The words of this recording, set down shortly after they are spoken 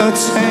A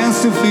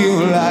chance to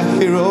feel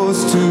like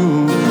heroes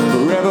too.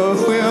 Forever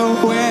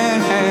we'll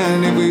win,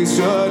 and if we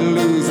should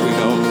lose, we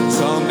know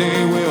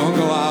someday we'll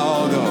go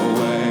all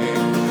the way.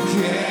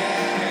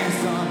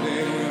 Yeah,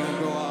 someday we'll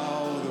go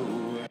all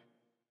the way.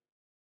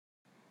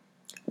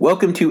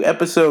 Welcome to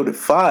episode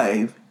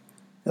 5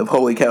 of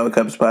Holy Cow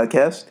Cubs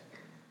podcast.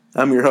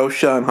 I'm your host,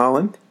 Sean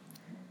Holland,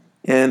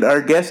 and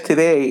our guest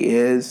today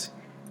is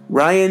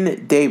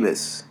Ryan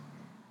Davis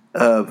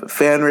of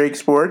FanRag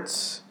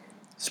Sports,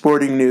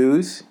 Sporting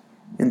News,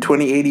 and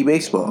 2080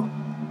 Baseball.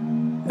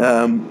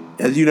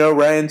 As you know,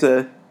 Ryan's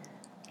a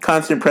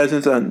constant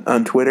presence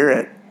on Twitter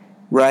at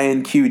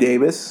Ryan Q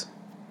Davis,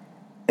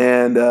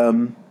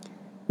 and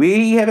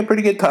we had a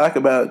pretty good talk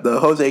about the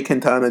Jose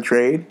Quintana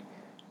trade,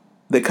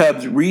 the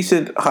Cubs'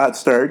 recent hot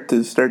start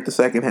to start the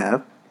second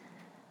half,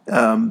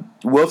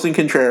 Wilson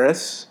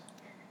Contreras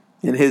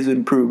and his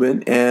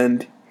improvement,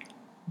 and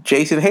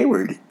Jason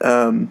Hayward,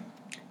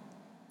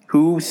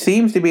 who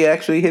seems to be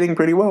actually hitting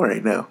pretty well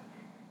right now.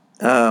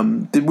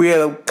 We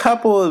had a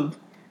couple of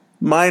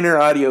minor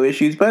audio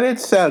issues, but it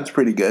sounds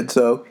pretty good,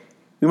 so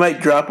we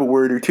might drop a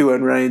word or two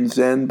on Ryan's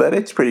end, but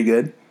it's pretty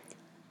good.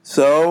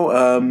 So,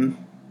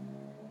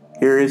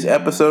 here is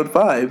episode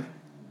 5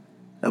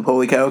 of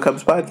Holy Cow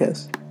Cubs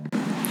podcast.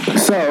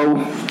 So,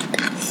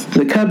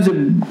 the Cubs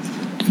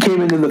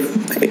came into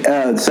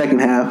the second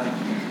half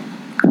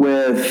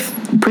with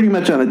pretty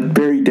much on a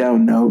very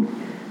down note.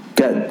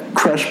 Got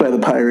crushed by the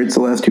Pirates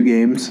the last two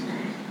games.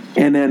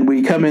 And then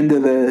we come into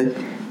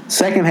the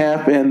second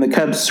half and the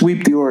Cubs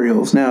sweep the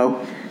Orioles.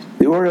 Now,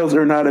 the Orioles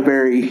are not a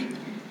very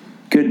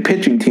good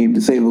pitching team,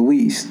 to say the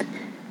least.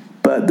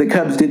 But the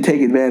Cubs did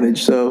take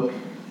advantage, so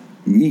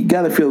you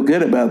got to feel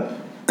good about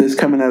this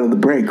coming out of the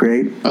break,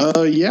 right?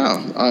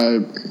 Yeah.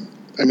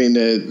 I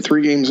mean,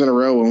 3 games in a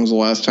row, when was the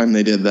last time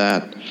they did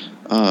that?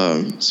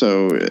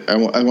 So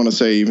I want to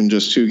say even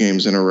just 2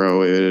 games in a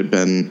row, it had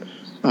been,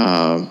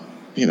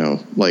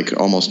 like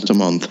almost a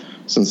month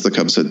since the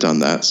Cubs had done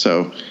that.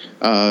 So,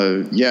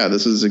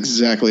 this is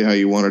exactly how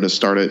you wanted to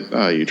start it.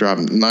 You drop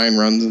 9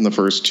 runs in the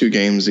first 2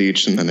 games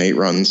each, and then 8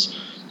 runs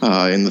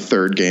in the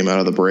third game out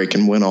of the break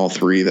and win all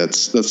 3.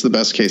 That's the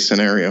best case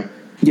scenario.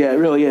 Yeah, it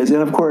really is.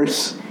 And of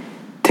course,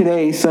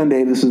 today,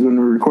 Sunday, this is when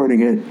we're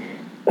recording it,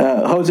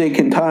 Jose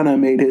Quintana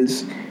made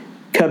his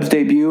Cubs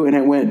debut, and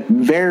it went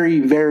very,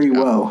 very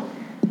well.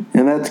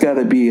 And that's got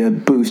to be a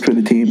boost for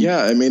the team.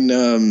 Yeah, I mean,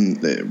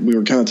 we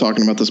were kind of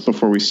talking about this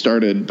before we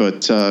started,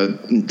 but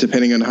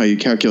depending on how you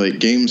calculate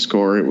game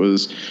score, it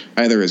was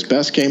either his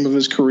best game of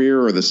his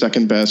career or the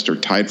second best or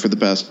tied for the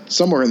best,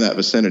 somewhere in that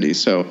vicinity.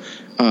 So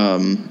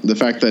the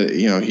fact that,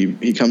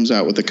 he comes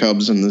out with the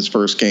Cubs in his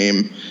first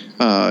game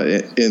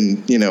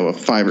in, a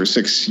 5 or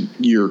 6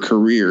 year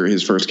career,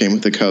 his first game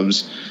with the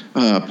Cubs,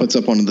 puts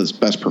up one of the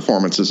best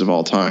performances of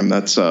all time.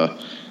 That's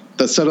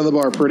setting the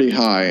bar pretty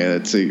high,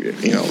 and it's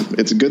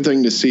a good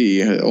thing to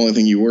see. The only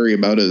thing you worry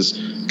about is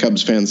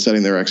Cubs fans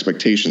setting their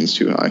expectations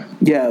too high.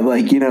 Yeah,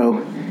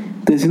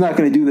 he's not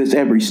going to do this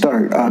every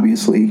start,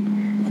 obviously,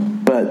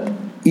 but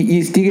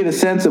you get a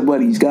sense of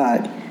what he's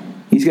got.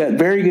 He's got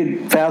very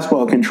good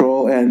fastball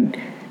control and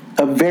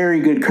a very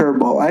good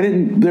curveball. I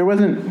didn't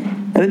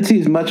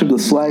see as much of the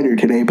slider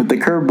today, but the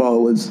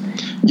curveball was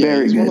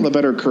very good. One of the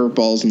better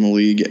curveballs in the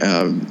league.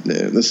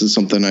 This is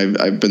something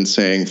I've been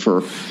saying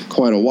for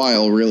quite a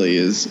while, really,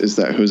 is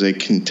that Jose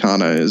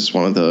Quintana is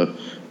one of the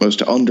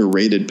most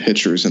underrated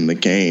pitchers in the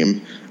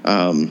game.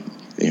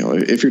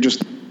 If you're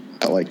just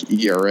at like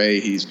ERA,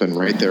 he's been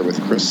right there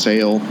with Chris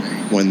Sale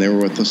when they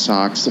were with the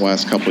Sox the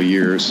last couple of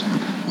years.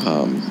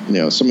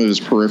 Some of his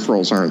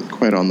peripherals aren't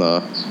quite on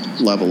the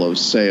level of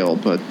Sale,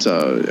 but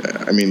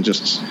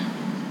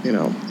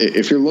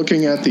if you're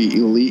looking at the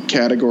elite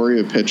category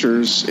of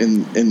pitchers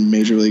in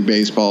Major League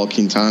Baseball,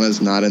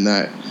 Quintana's not in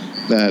that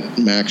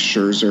Max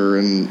Scherzer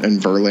and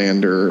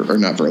Verlander, or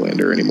not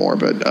Verlander anymore,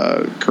 but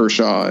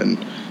Kershaw and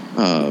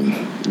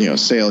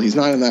Sale. He's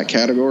not in that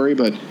category,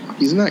 but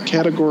he's in that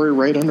category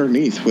right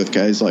underneath with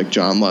guys like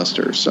John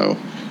Lester. So,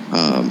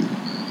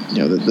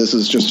 this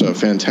is just a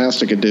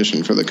fantastic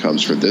addition for the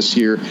Cubs for this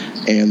year,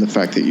 and the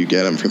fact that you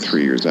get him for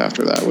 3 years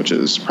after that, which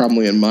is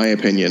probably, in my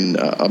opinion,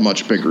 a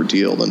much bigger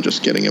deal than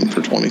just getting him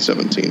for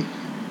 2017.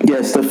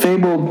 Yes, the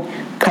fabled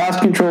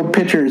cost-controlled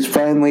pitcher is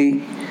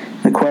finally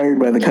acquired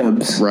by the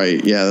Cubs.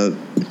 Right, yeah.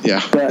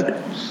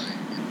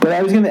 But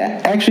I was going to,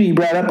 actually, you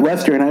brought up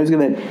Lester, and I was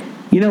going to,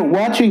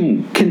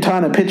 watching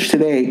Quintana pitch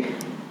today,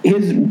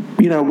 his,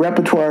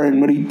 repertoire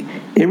and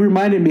it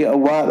reminded me a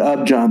lot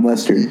of John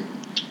Lester.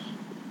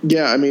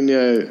 Yeah, I mean,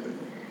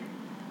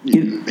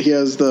 he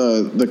has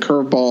the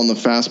curveball and the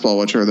fastball,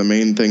 which are the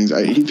main things.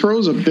 He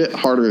throws a bit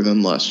harder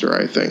than Lester,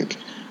 I think.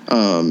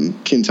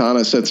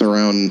 Quintana sits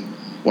around,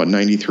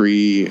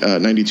 92,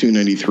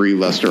 93.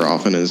 Lester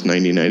often is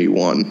 90,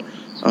 91.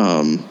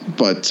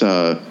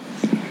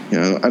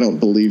 I don't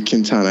believe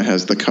Quintana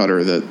has the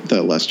cutter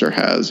that Lester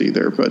has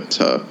either. But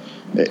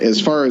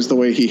as far as the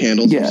way he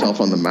handles himself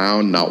on the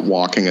mound, not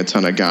walking a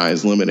ton of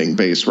guys, limiting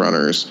base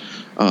runners,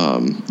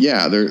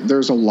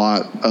 there's a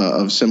lot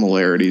of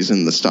similarities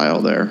in the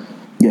style there.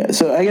 Yeah,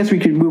 so I guess we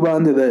could move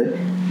on to the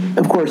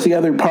of course, the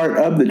other part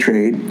of the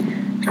trade.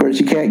 Of course,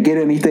 you can't get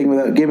anything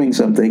without giving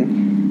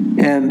something.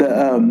 And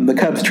the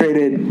Cubs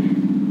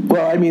traded,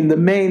 well, I mean, the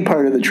main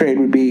part of the trade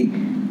would be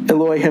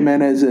Eloy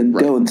Jimenez and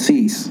Dylan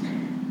Cease.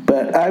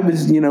 But I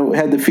was,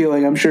 had the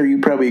feeling, I'm sure you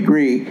probably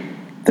agree,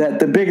 that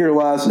the bigger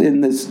loss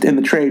in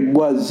the trade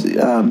was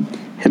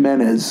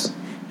Jimenez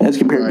as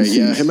compared to Cease.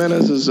 Yeah,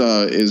 Jimenez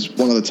is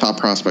one of the top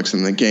prospects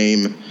in the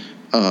game.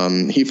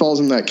 He falls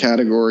in that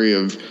category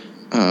of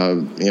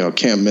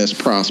can't miss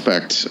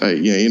prospect.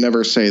 You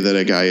never say that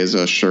a guy is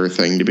a sure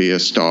thing to be a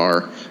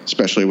star,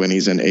 especially when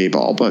he's in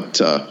A-ball.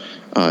 But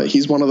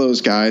he's one of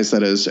those guys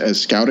that as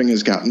scouting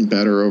has gotten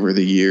better over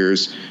the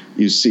years,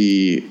 you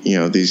see,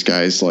 these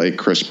guys like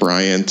Chris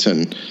Bryant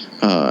and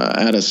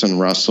Addison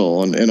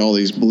Russell and all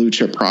these blue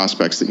chip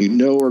prospects that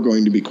are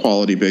going to be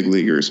quality big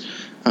leaguers.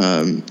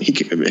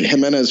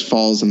 Jimenez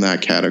falls in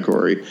that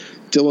category.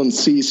 Dylan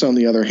Cease, on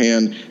the other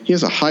hand, he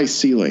has a high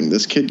ceiling.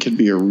 This kid could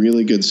be a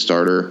really good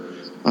starter.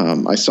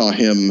 I saw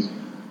him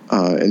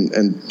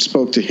and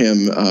spoke to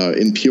him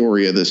in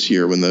Peoria this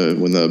year when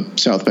the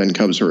South Bend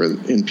Cubs were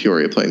in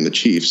Peoria playing the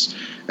Chiefs.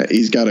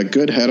 He's got a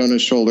good head on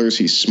his shoulders.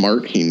 He's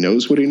smart. He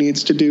knows what he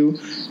needs to do.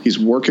 He's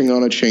working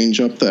on a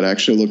changeup that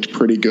actually looked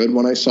pretty good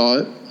when I saw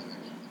it.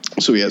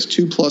 So he has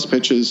 2+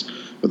 pitches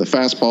with a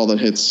fastball that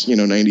hits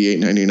 98,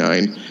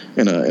 99,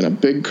 and a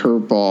big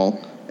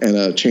curveball and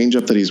a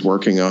changeup that he's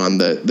working on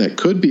that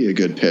could be a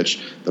good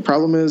pitch. The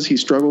problem is he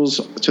struggles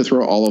to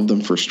throw all of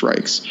them for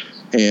strikes.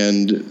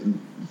 And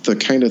the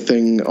kind of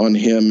thing on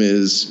him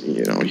is,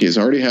 he's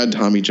already had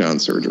Tommy John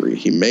surgery.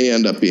 He may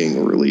end up being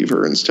a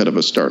reliever instead of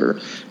a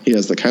starter. He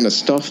has the kind of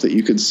stuff that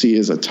you could see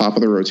as a top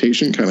of the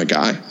rotation kind of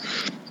guy,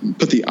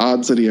 but the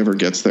odds that he ever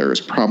gets there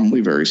is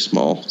probably very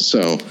small.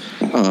 So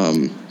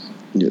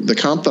the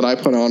comp that I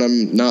put on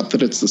him, not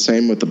that it's the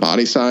same with the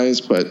body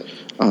size, but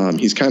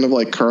he's kind of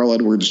like Carl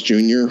Edwards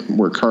Jr.,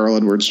 where Carl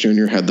Edwards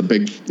Jr. had the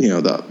big,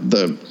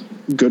 the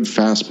good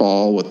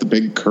fastball with the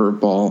big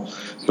curveball,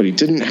 but he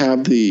didn't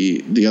have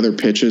the other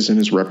pitches in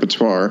his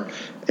repertoire.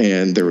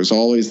 And there was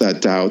always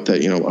that doubt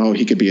that,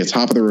 he could be a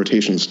top of the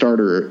rotation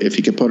starter if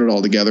he could put it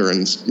all together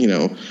and,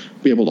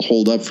 be able to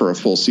hold up for a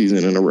full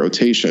season in a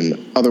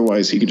rotation.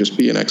 Otherwise, he could just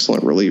be an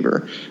excellent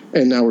reliever.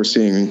 And now we're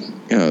seeing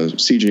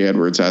C.J.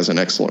 Edwards as an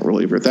excellent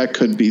reliever. That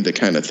could be the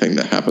kind of thing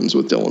that happens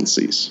with Dylan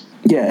Cease.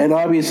 Yeah, and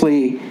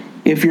obviously,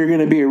 if you're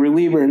going to be a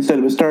reliever instead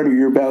of a starter,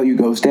 your value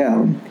goes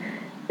down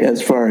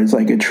as far as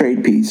like a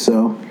trade piece.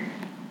 So,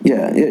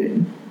 yeah,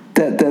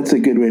 that's a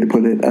good way to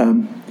put it.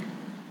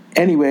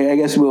 Anyway, I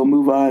guess we'll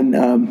move on.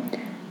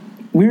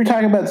 We were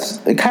talking about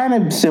kind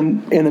of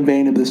in the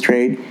vein of this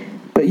trade,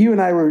 but you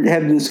and I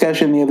had a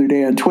discussion the other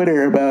day on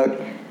Twitter about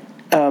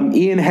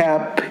Ian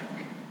Happ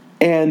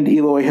and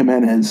Eloy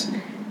Jimenez,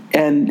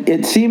 and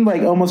it seemed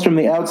like almost from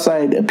the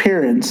outside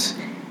appearance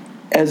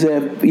as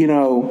if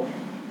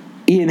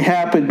Ian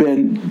Happ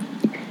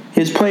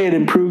his play had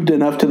improved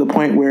enough to the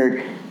point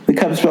where the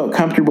Cubs felt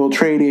comfortable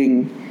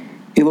trading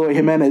Eloy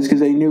Jimenez because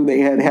they knew they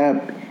had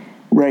Happ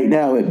right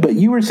now. But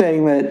you were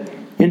saying that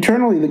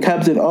internally the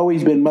Cubs had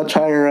always been much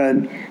higher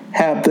on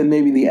Happ than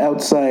maybe the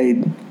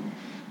outside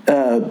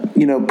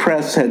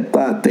press had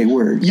thought they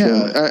were.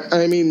 Yeah, so.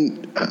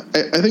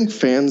 I think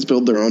fans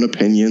build their own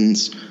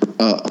opinions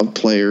of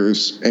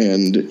players,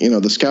 and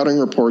the scouting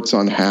reports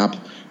on Happ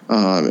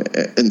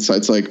in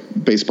sites like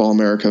Baseball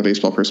America,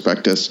 Baseball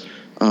Prospectus.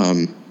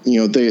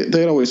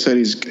 They always said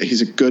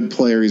he's a good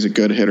player, he's a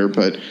good hitter,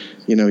 but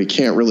he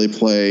can't really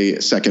play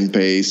second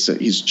base.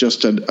 He's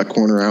just a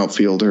corner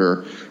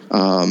outfielder.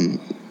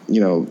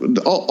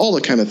 All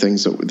the kind of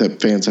things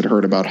that fans had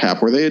heard about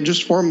Happ, where they had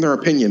just formed their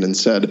opinion and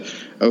said,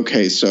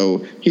 okay,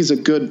 so he's a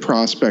good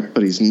prospect,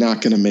 but he's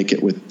not going to make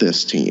it with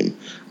this team,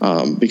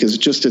 because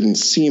it just didn't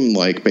seem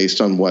like, based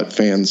on what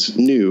fans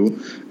knew,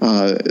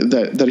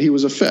 that he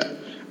was a fit.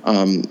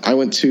 I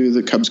went to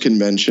the Cubs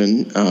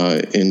convention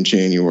in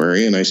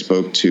January, and I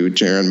spoke to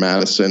Jaron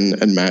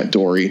Madison and Matt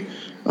Dorey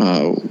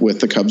with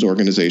the Cubs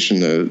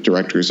organization, the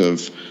directors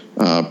of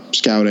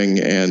scouting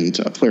and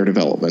player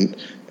development,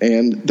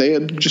 and they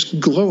had just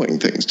glowing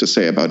things to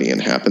say about Ian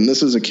Happ. And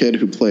this is a kid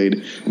who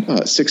played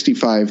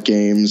 65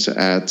 games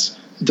at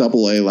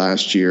Double-A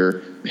last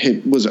year. He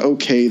was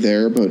okay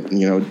there, but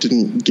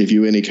didn't give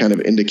you any kind of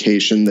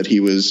indication that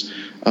he was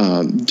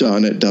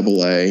done at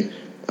Double-A.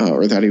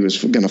 Or that he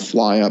was going to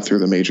fly up through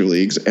the major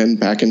leagues. And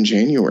back in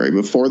January,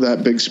 before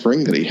that big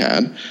spring that he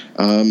had,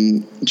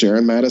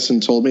 Jaron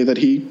Madison told me that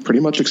he pretty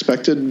much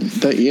expected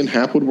that Ian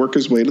Happ would work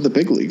his way to the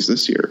big leagues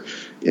this year.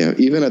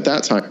 Even at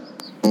that time,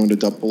 going to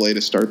Double-A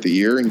to start the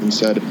year, and he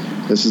said,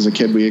 this is a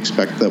kid we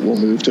expect that will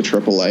move to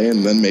Triple-A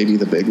and then maybe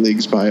the big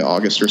leagues by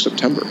August or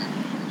September.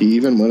 He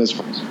even went as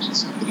far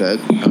as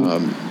that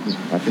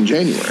back in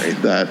January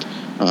that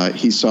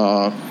he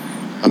saw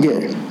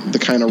the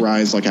kind of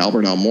rise like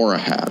Albert Almora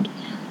had.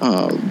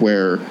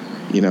 Where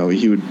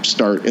he would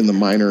start in the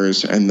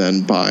minors and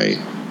then by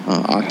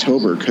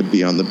October could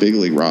be on the big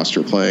league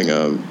roster playing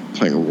a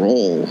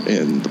role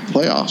in the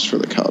playoffs for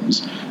the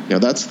Cubs.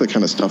 That's the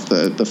kind of stuff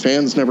that the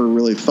fans never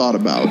really thought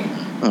about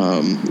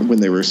when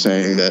they were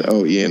saying that,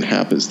 oh, Ian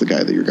Happ is the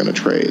guy that you're going to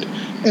trade.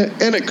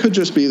 And it could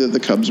just be that the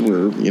Cubs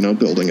were,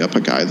 building up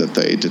a guy that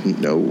they didn't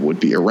know would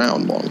be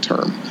around long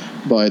term.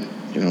 But,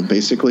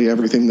 basically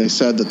everything they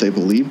said, that they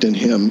believed in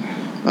him.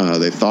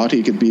 They thought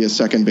he could be a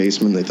second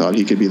baseman. They thought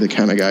he could be the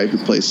kind of guy who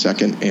plays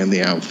second and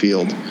the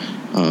outfield.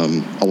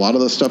 A lot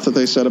of the stuff that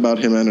they said about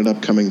him ended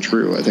up coming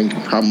true. I think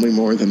probably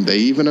more than they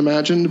even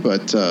imagined,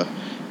 but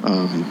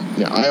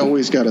I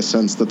always got a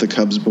sense that the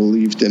Cubs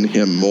believed in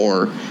him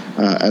more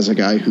as a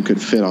guy who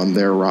could fit on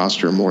their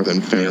roster more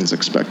than fans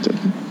expected.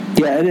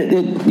 Yeah,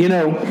 and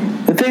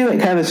the thing that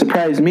kind of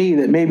surprised me,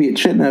 that maybe it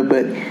shouldn't have,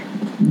 but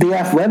the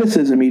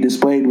athleticism he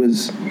displayed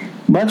was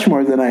much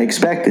more than I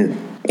expected.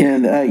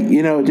 And,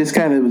 it just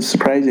kind of was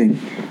surprising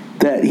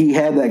that he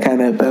had that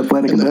kind of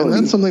athletic ability. And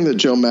that's something that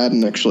Joe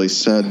Madden actually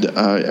said.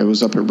 I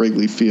was up at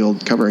Wrigley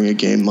Field covering a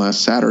game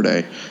last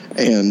Saturday,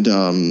 and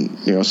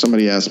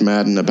somebody asked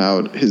Madden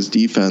about his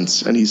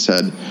defense, and he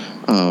said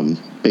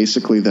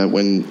basically that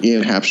when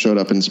Ian Happ showed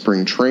up in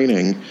spring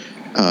training,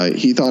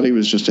 he thought he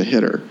was just a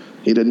hitter.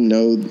 He didn't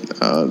know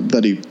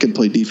that he could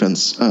play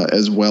defense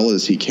as well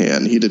as he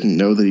can. He didn't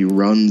know that he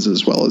runs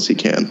as well as he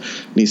can.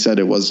 And he said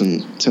it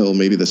wasn't until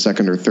maybe the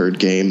second or third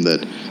game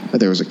that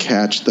there was a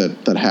catch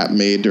that Happ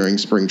made during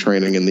spring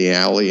training in the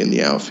alley in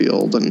the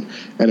outfield. And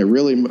it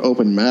really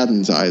opened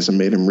Madden's eyes and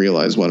made him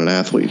realize what an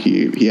athlete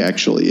he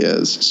actually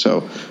is.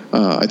 So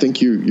I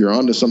think you're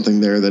onto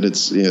something there, that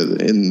it's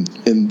in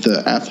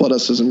the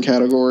athleticism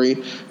category.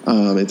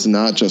 It's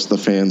not just the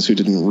fans who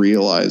didn't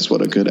realize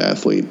what a good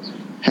athlete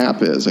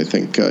Happ is. I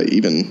think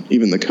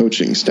even the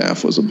coaching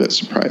staff was a bit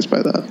surprised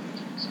by that.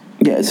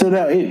 Yeah, so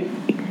now,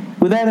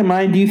 with that in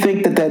mind, do you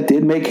think that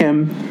did make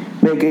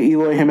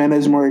Eloy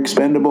Jimenez more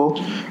expendable?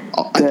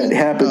 That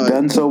Happ had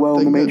done so well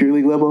in the major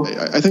league level?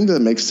 I think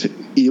that makes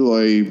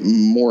Eloy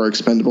more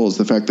expendable is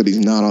the fact that he's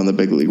not on the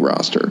big league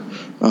roster.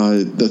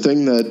 The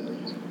thing that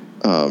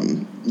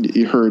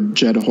you heard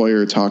Jed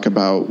Hoyer talk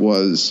about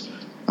was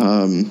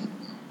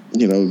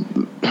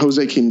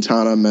Jose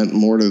Quintana meant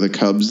more to the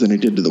Cubs than he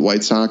did to the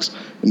White Sox,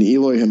 and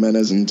Eloy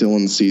Jimenez and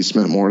Dylan Cease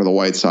meant more to the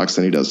White Sox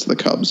than he does to the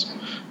Cubs.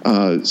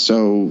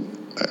 So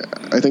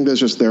I think that's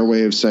just their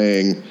way of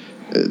saying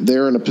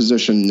they're in a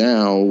position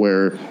now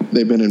where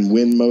they've been in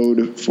win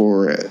mode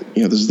for,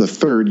 this is the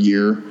third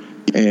year,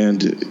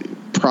 and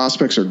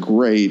prospects are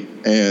great,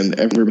 and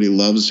everybody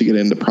loves to get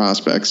into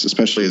prospects,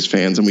 especially as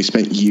fans, and we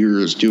spent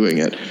years doing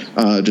it,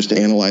 just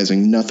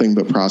analyzing nothing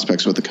but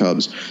prospects with the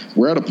Cubs.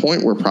 We're at a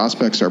point where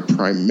prospects are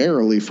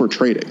primarily for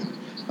trading.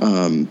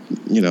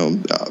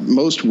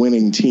 Most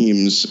winning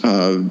teams,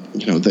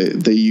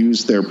 they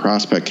use their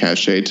prospect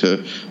cachet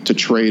to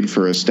trade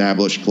for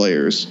established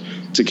players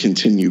to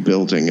continue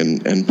building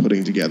and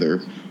putting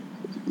together,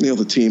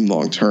 the team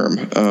long term.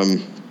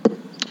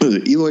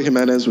 Eloy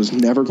Jimenez was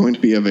never going to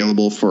be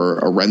available for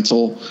a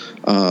rental.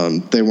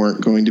 They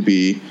weren't going to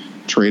be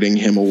trading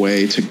him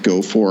away to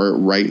go for it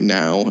right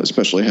now,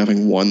 especially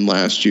having won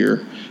last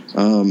year.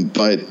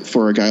 But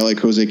for a guy like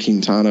Jose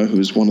Quintana,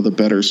 who's one of the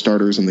better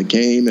starters in the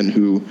game and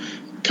who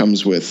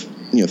comes with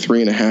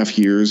 3.5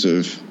 years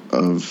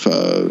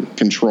of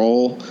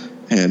control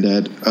and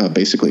at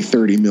basically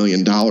 $30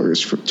 million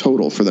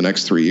total for the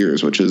next 3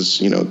 years, which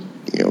is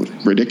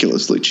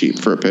ridiculously cheap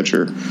for a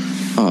pitcher.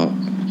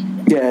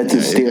 Yeah, it's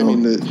a steal.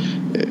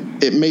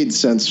 It made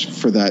sense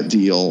for that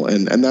deal,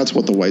 and that's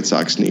what the White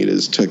Sox need,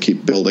 is to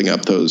keep building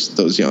up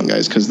those young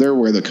guys, because they're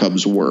where the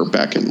Cubs were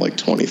back in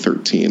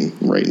 2013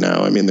 right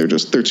now. They're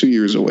 2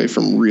 years away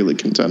from really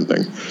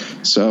contending.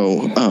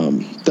 So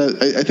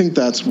I think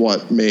that's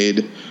what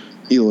made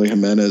Eloy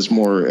Jimenez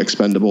more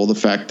expendable. The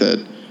fact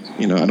that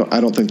I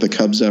don't think the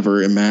Cubs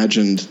ever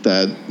imagined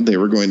that they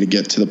were going to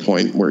get to the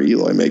point where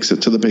Eloy makes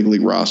it to the big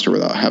league roster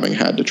without having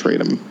had to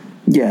trade him.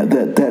 Yeah,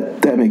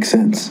 that makes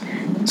sense.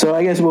 So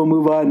I guess we'll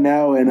move on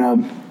now.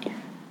 And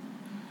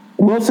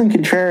Wilson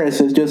Contreras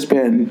has just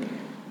been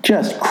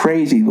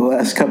crazy the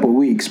last couple of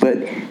weeks.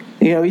 But,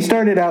 he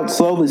started out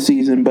slow this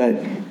season,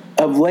 but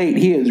of late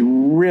he has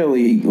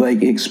really,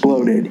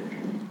 exploded.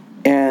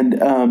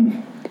 And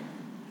I'm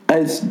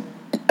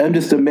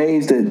just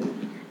amazed at,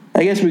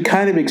 I guess we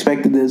kind of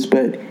expected this,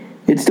 but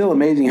it's still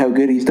amazing how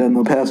good he's done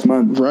the past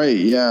month. Right,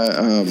 yeah.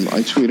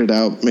 I tweeted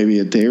out maybe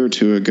a day or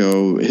two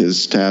ago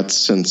his stats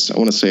since, I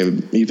want to say,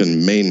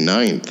 even May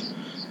 9th.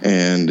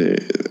 And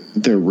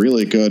they're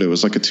really good. It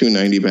was like a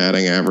 290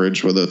 batting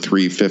average with a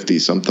 350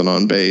 something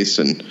on base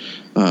and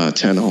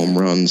 10 home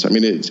runs.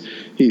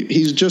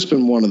 He's just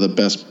been one of the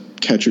best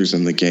catchers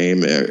in the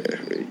game.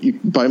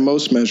 By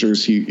most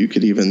measures, you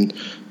could even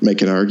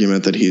make an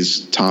argument that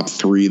he's top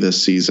 3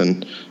 this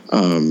season.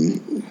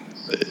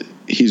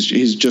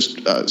 He's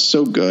just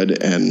so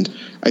good, and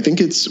I think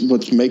it's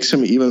what makes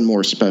him even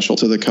more special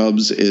to the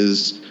Cubs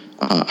is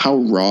how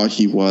raw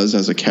he was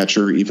as a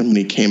catcher, even when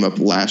he came up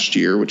last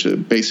year, which is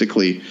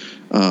basically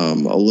a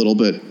little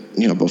bit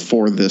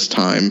before this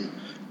time.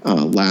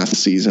 Last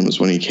season was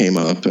when he came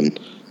up, and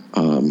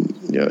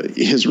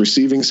his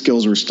receiving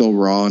skills were still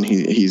raw, and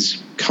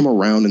he's come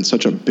around in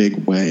such a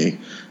big way.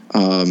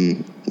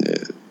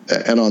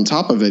 and on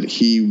top of it,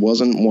 he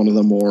wasn't one of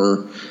the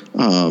more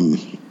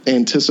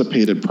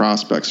anticipated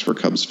prospects for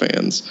Cubs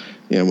fans.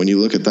 When you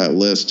look at that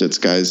list, it's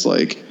guys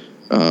like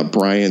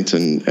Bryant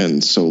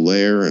and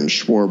Soler and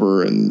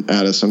Schwarber and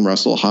Addison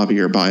Russell,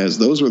 Javier Baez.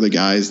 Those were the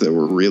guys that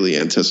were really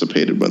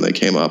anticipated when they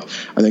came up.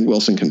 I think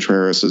Wilson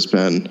Contreras has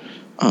been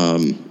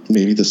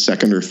maybe the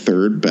second or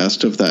third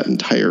best of that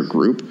entire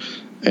group,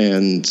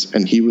 and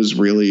he was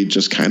really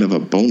just kind of a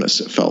bonus,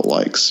 it felt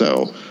like.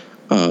 So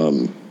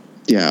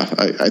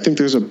I think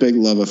there's a big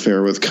love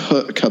affair with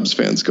Cubs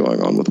fans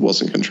going on with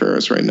Wilson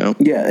Contreras right now.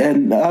 Yeah,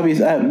 and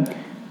obviously,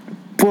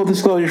 full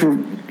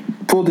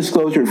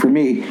disclosure for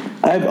me,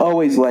 I've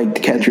always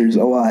liked catchers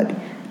a lot.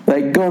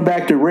 Like going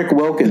back to Rick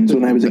Wilkins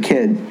when I was a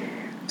kid.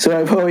 So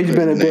I've always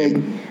been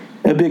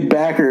a big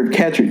backer of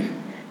catcher.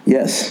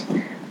 Yes,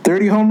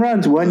 30 home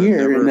runs one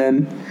year, and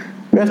then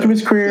the rest of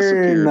his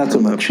career not so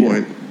much.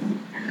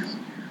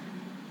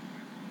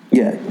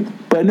 Yeah,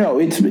 but no,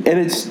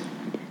 it's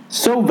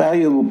so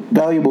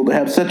valuable to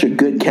have such a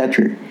good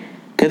catcher,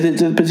 because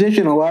it's a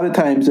position a lot of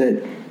times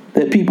that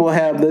people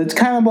have that it's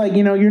kind of like,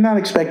 you're not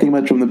expecting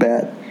much from the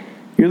bat.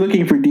 You're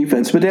looking for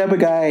defense, but to have a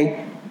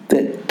guy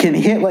that can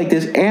hit like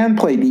this and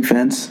play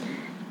defense,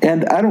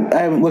 and I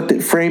haven't looked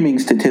at framing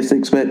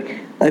statistics, but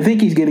I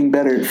think he's getting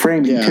better at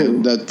framing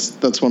too.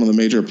 That's one of the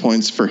major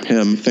points for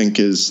him, I think,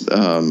 is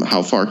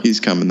how far he's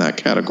come in that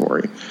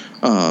category.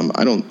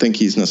 I don't think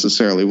he's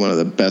necessarily one of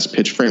the best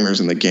pitch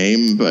framers in the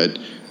game, but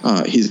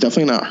he's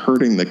definitely not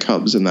hurting the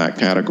Cubs in that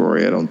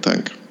category, I don't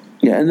think.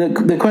 Yeah, and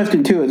the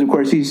question too is, of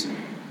course, he's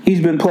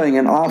been playing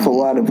an awful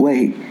lot of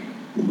late.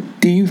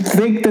 Do you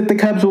think that the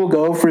Cubs will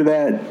go for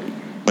that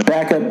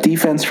backup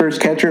defense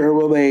first catcher, or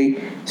will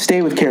they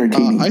stay with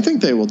Caratini? I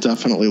think they will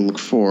definitely look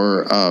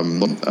for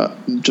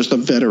just a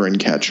veteran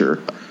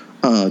catcher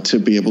to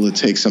be able to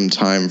take some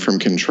time from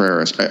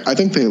Contreras. I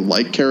think they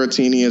like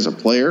Caratini as a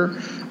player.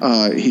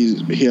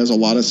 He has a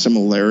lot of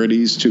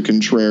similarities to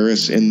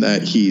Contreras in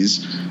that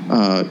he's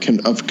a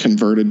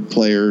converted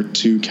player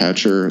to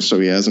catcher, so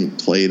he hasn't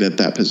played at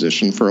that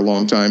position for a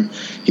long time.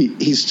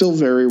 He's still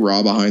very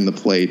raw behind the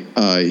plate.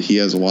 He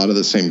has a lot of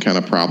the same kind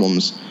of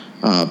problems,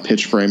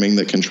 pitch framing,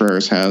 that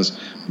Contreras has.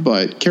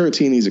 But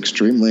Caratini's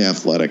extremely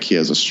athletic. He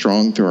has a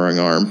strong throwing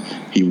arm.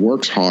 He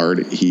works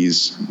hard.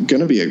 He's going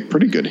to be a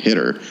pretty good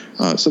hitter.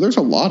 So there's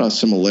a lot of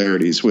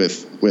similarities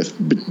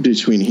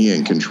between he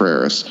and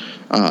Contreras.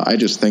 I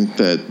just think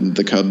that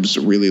the Cubs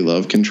really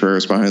love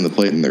Contreras behind the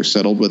plate, and they're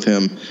settled with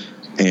him.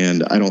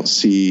 And I don't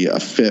see a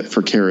fit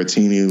for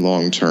Caratini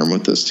long term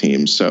with this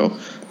team. So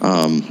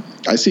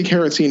I see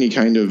Caratini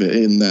kind of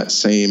in that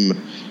same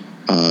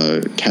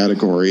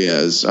category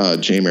as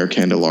Jeimer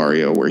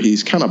Candelario, where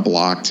he's kind of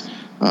blocked.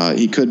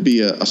 He could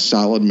be a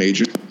solid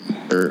major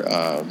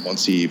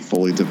once he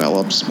fully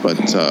develops, but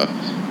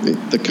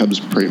the Cubs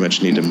pretty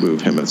much need to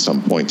move him at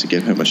some point to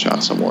give him a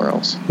shot somewhere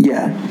else.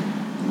 Yeah,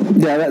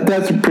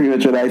 that's pretty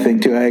much what I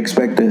think too. I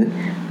expect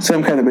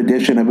some kind of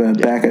addition of a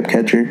backup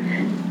catcher.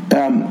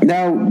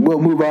 Now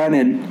we'll move on,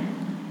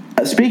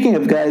 and speaking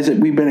of guys that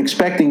we've been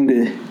expecting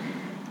to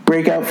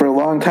break out for a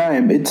long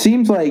time, it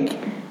seems like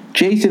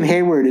Jason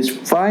Hayward is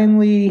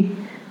finally,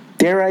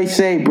 dare I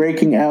say,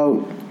 breaking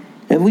out,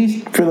 at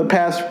least for the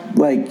past,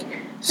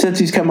 since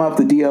he's come off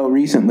the DL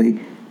recently.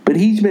 But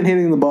he's been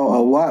hitting the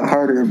ball a lot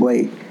harder of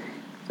late.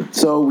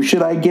 So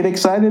should I get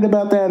excited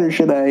about that, or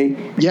should I?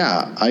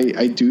 Yeah,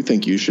 I do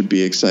think you should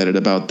be excited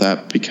about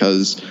that,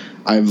 because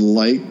I've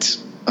liked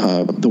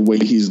the way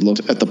he's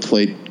looked at the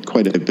plate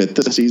quite a bit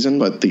this season,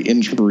 but the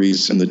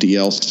injuries and the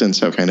DL stints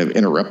have kind of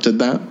interrupted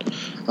that.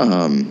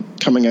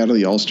 Coming out of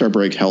the All-Star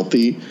break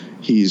healthy,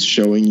 he's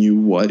showing you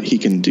what he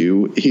can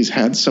do. He's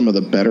had some of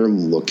the better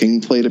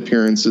looking plate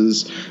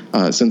appearances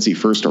since he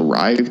first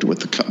arrived with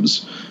the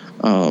Cubs.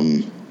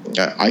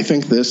 I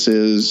think this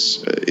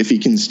is, if he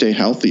can stay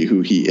healthy,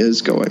 who he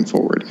is going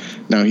forward.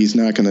 Now, he's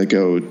not going to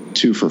go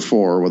 2 for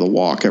 4 with a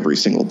walk every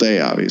single day,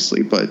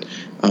 obviously, but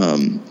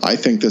I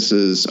think this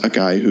is a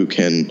guy who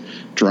can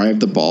drive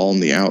the ball in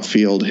the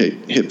outfield,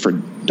 hit for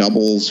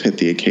doubles, hit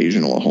the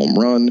occasional home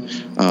run.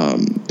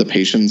 The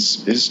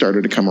patience has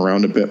started to come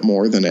around a bit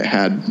more than it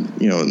had,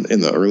 in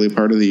the early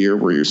part of the year,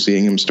 where you're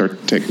seeing him start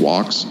to take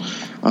walks.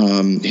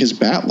 His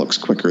bat looks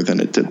quicker than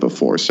it did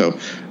before. So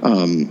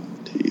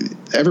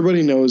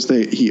everybody knows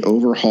that he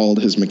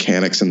overhauled his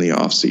mechanics in the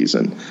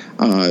offseason.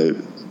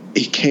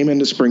 He came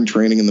into spring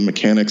training and the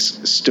mechanics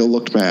still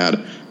looked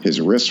bad.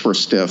 His wrists were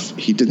stiff.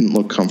 He didn't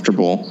look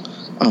comfortable.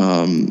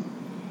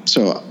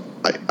 So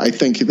I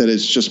think that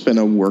it's just been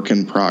a work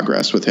in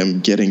progress with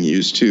him getting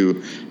used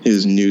to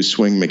his new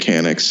swing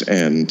mechanics,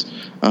 and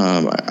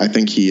I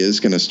think he is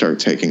going to start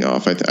taking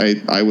off.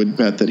 I would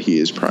bet that he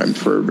is primed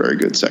for a very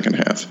good second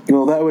half.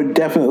 Well, that would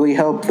definitely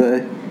help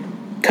the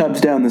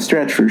Cubs down the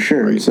stretch for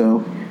sure. Right.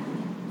 So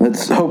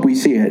let's hope we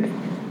see it.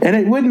 And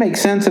it would make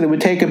sense that it would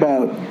take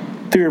about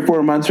 3 or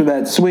 4 months for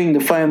that swing to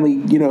finally,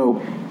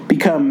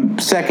 become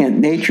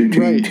second nature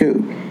to you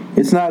too.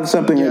 It's not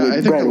something that would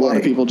I think right a lot away.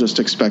 of people just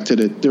expected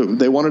it.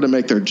 They wanted to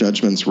make their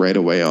judgments right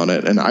away on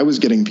it. And I was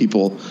getting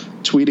people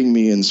tweeting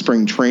me in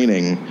spring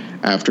training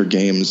after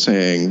games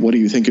saying, what do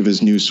you think of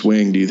his new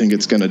swing? Do you think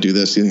it's going to do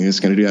this? Do you think it's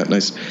going to do that?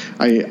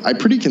 And I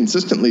pretty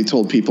consistently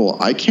told people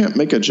I can't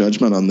make a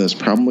judgment on this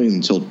probably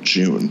until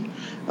June.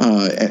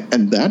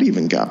 And that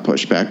even got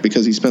pushed back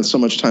because he spent so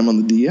much time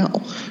on the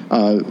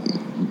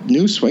DL.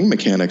 New swing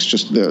mechanics,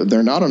 just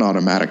they're not an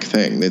automatic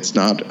thing. It's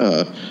not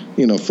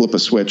flip a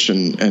switch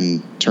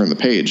and turn the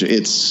page.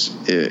 It's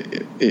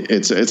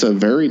a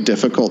very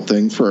difficult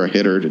thing for a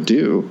hitter to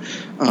do.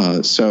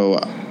 So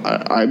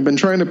I've been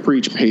trying to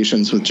preach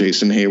patience with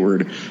Jason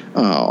Heyward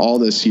all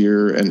this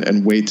year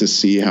and wait to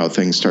see how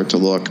things start to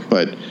look.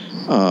 But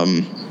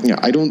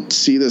I don't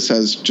see this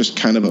as just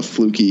kind of a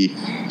fluky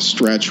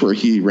stretch where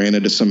he ran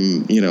into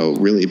some,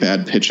 really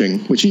bad pitching,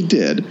 which he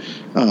did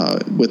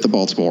with the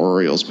Baltimore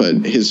Orioles.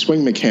 But his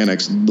swing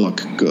mechanics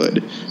look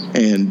good,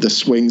 and the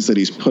swings that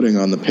he's putting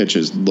on the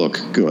pitches look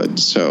good.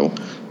 So,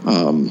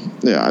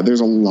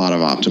 there's a lot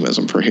of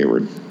optimism for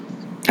Heyward.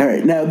 All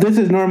right. Now, this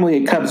is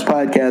normally a Cubs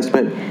podcast,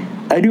 but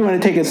I do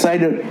want to take a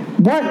side of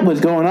what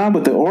was going on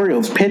with the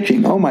Orioles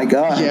pitching. Oh, my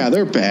God. Yeah,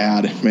 they're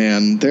bad,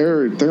 man.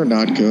 They're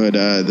not good.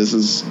 This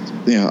is,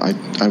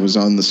 I was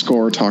on The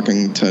Score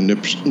talking to Nick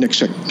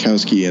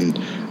Shekowski, and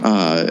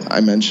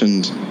I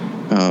mentioned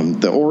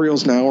the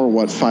Orioles now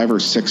are, 5 or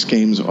 6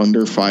 games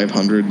under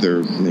 500.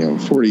 They're,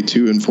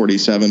 42 and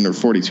 47 or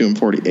 42 and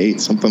 48,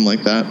 something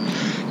like that.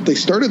 They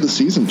started the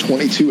season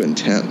 22 and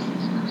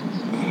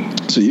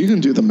 10. So you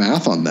can do the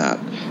math on that.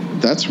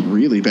 That's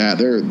really bad.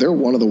 They're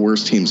one of the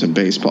worst teams in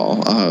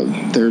baseball.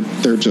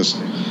 They're just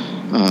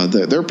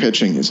their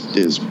pitching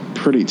is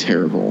pretty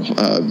terrible.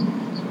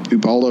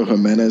 Ubaldo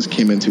Jimenez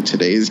came into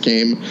today's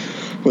game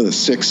with a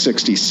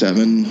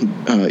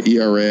 6.67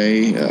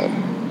 ERA.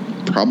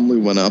 Probably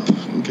went up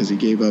because he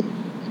gave up,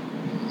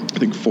 I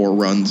think, 4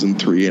 runs in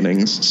 3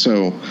 innings.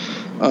 So,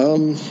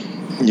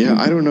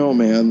 I don't know,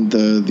 man.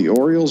 The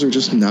Orioles are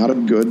just not a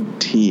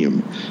good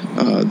team.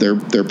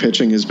 Their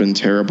pitching has been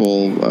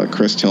terrible.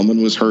 Chris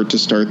Tillman was hurt to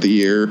start the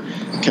year.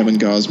 Kevin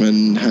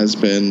Gausman has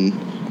been,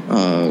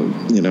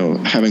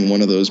 having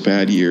one of those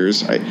bad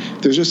years.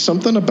 There's just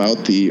something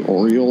about the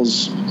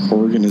Orioles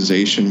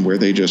organization where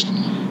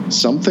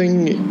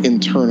something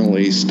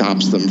internally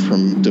stops them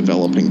from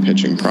developing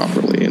pitching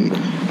properly. And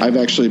I've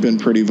actually been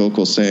pretty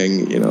vocal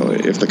saying,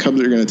 if the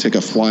Cubs are going to take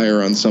a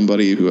flyer on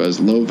somebody who has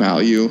low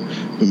value,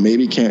 who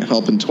maybe can't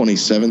help in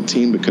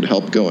 2017 but could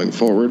help going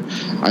forward,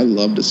 I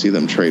love to see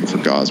them trade for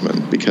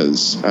Gausman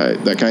because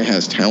that guy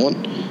has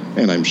talent.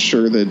 And I'm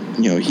sure that,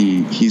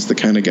 he's the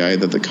kind of guy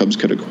that the Cubs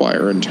could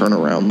acquire and turn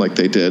around like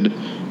they did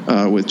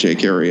with Jake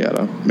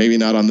Arrieta. Maybe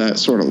not on that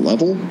sort of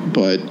level,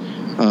 but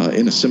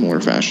in a similar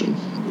fashion.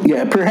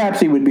 Yeah,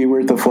 perhaps he would be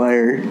worth a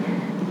flyer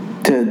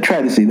to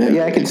try to see that.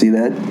 Yeah, I can see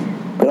that.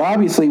 But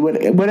obviously,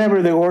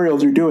 whatever the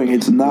Orioles are doing,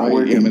 it's not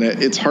working. I mean,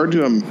 it's hard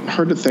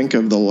to think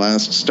of the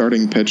last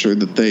starting pitcher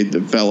that they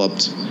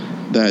developed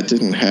that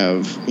didn't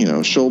have,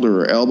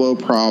 shoulder or elbow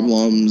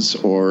problems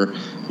or,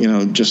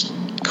 just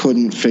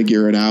couldn't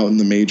figure it out in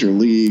the major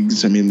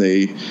leagues. I mean,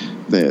 they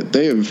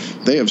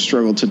have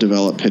struggled to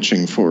develop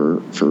pitching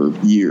for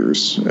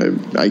years.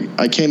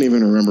 I can't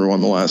even remember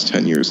when the last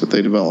 10 years that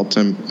they developed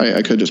him.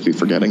 I could just be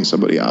forgetting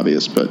somebody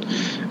obvious, but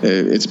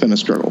it's been a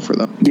struggle for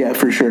them. Yeah,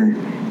 for sure.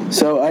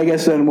 So I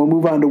guess then we'll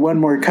move on to one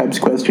more Cubs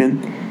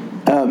question.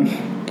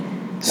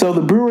 So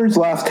the Brewers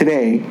lost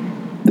today.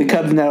 The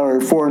Cubs now are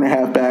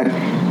 4.5 back.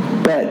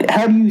 But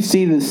how do you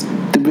see this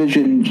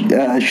division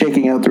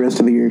shaking out the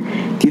rest of the year?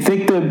 Do you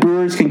think the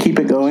Brewers can keep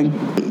it going?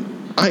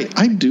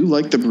 I do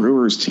like the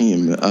Brewers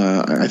team.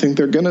 I think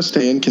they're going to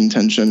stay in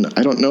contention.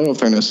 I don't know if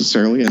they're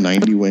necessarily a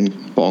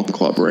 90-win ball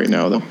club right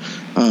now,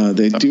 though.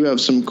 They do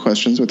have some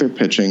questions with their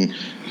pitching.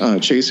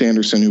 Chase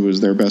Anderson, who was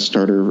their best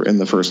starter in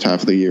the first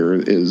half of the year,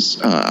 is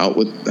out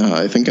with,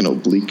 I think, an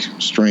oblique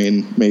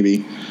strain,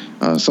 maybe.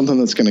 Something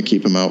that's going to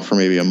keep him out for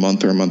maybe a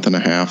month or a month and a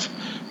half.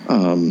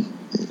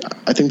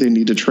 I think they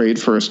need to trade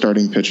for a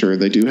starting pitcher.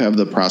 They do have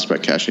the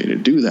prospect cachet to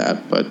do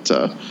that, but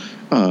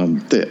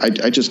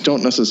I just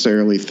don't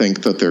necessarily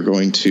think that they're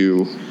going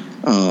to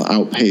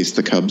outpace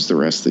the Cubs the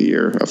rest of the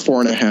year. A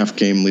 4.5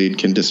 game lead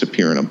can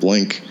disappear in a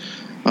blink.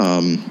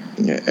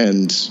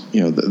 And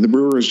the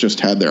Brewers just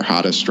had their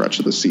hottest stretch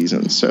of the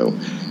season. So,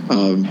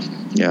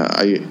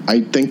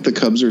 I think the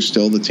Cubs are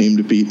still the team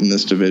to beat in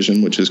this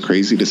division, which is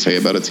crazy to say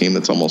about a team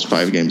that's almost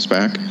 5 games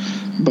back.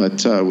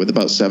 But with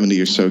about 70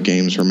 or so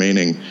games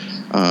remaining,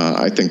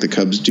 I think the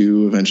Cubs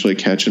do eventually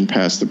catch and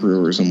pass the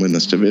Brewers and win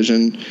this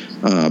division.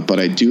 But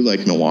I do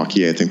like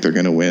Milwaukee. I think they're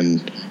going to win.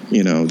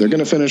 They're going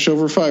to finish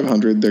over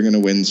 500. They're going to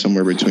win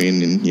somewhere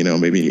between,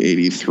 maybe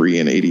 83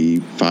 and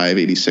 85,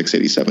 86,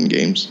 87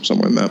 games,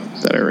 somewhere in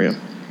that area.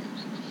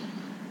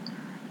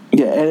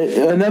 Yeah,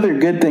 and another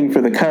good thing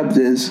for the Cubs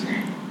is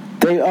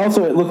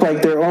it looked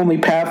like their only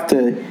path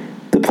to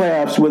the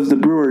playoffs was the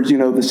Brewers,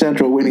 the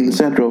Central, winning the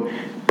Central.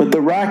 But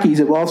the Rockies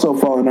have also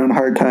fallen on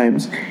hard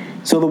times.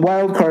 So the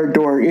wild card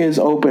door is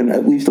open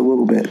at least a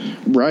little bit.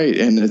 Right,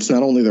 and it's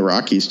not only the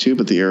Rockies, too,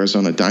 but the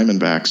Arizona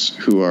Diamondbacks,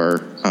 who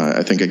are,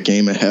 I think, a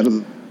game ahead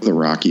of the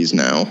Rockies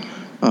now,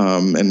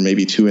 and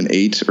maybe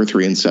 2-8 or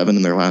 3-7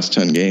 in their last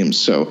 10 games.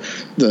 So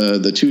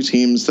the two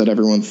teams that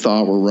everyone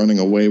thought were running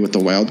away with the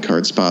wild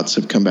card spots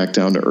have come back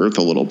down to earth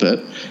a little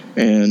bit.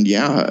 And,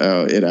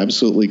 it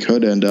absolutely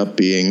could end up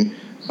being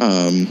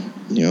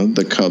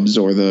the Cubs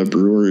or the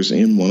Brewers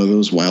in one of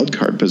those wild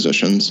card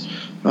positions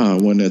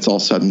when it's all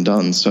said and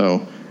done.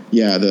 So,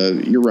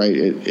 you're right.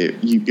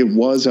 It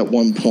was at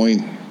one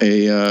point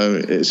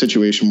a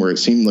situation where it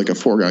seemed like a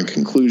foregone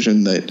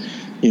conclusion that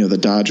the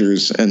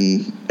Dodgers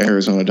and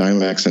Arizona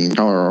Diamondbacks and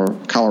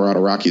Colorado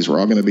Rockies were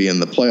all going to be in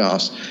the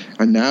playoffs,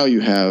 and now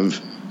you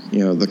have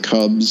the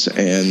Cubs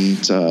and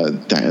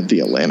the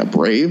Atlanta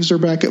Braves are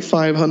back at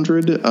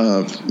 500.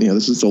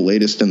 This is the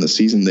latest in the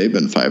season. They've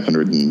been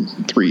 500 in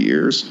 3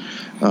 years.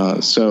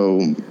 There's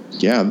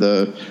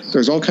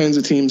all kinds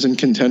of teams in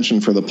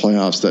contention for the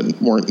playoffs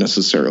that weren't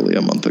necessarily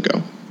a month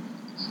ago.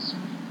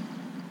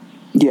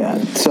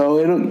 Yeah, so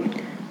it'll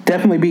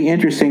definitely be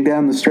interesting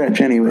down the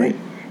stretch anyway.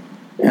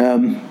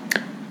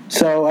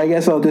 So I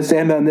guess I'll just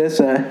end on this.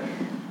 What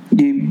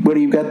do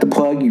you got to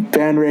plug? You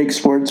FanRag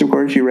Sports, of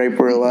course, you write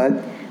for a lot.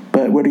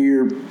 But what do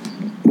you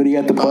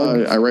got to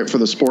plug? I write for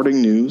the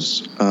Sporting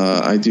News.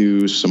 I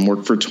do some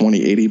work for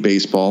 2080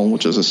 Baseball,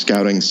 which is a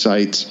scouting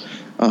site.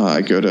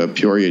 I go to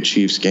Peoria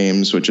Chiefs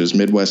games, which is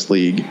Midwest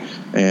League,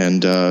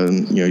 and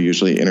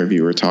usually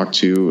interview or talk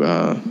to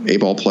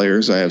A-ball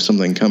players. I have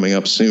something coming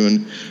up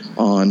soon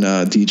on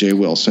DJ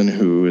Wilson,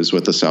 who is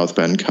with the South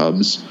Bend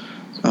Cubs.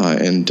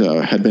 And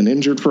had been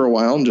injured for a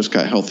while and just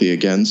got healthy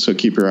again. So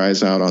keep your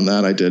eyes out on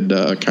that. I did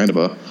kind of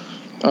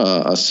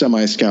a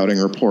semi-scouting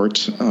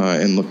report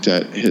and looked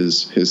at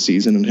his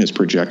season and his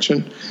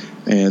projection.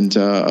 And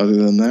other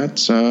than that,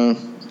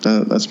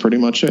 that's pretty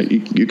much it.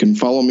 You can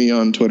follow me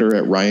on Twitter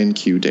at Ryan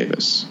Q.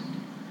 Davis.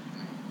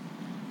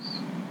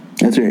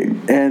 That's right.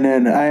 And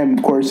then I am,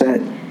 of course, at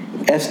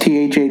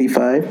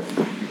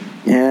STH85.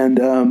 And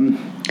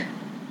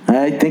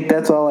I think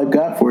that's all I've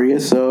got for you.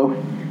 So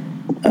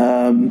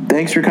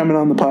thanks for coming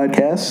on the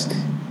podcast.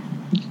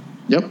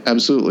 Yep,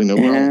 absolutely. No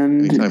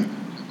problem. Anytime.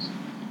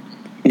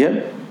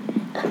 Yep.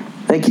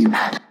 Thank you.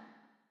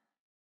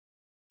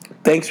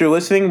 Thanks for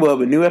listening. We'll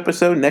have a new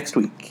episode next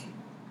week.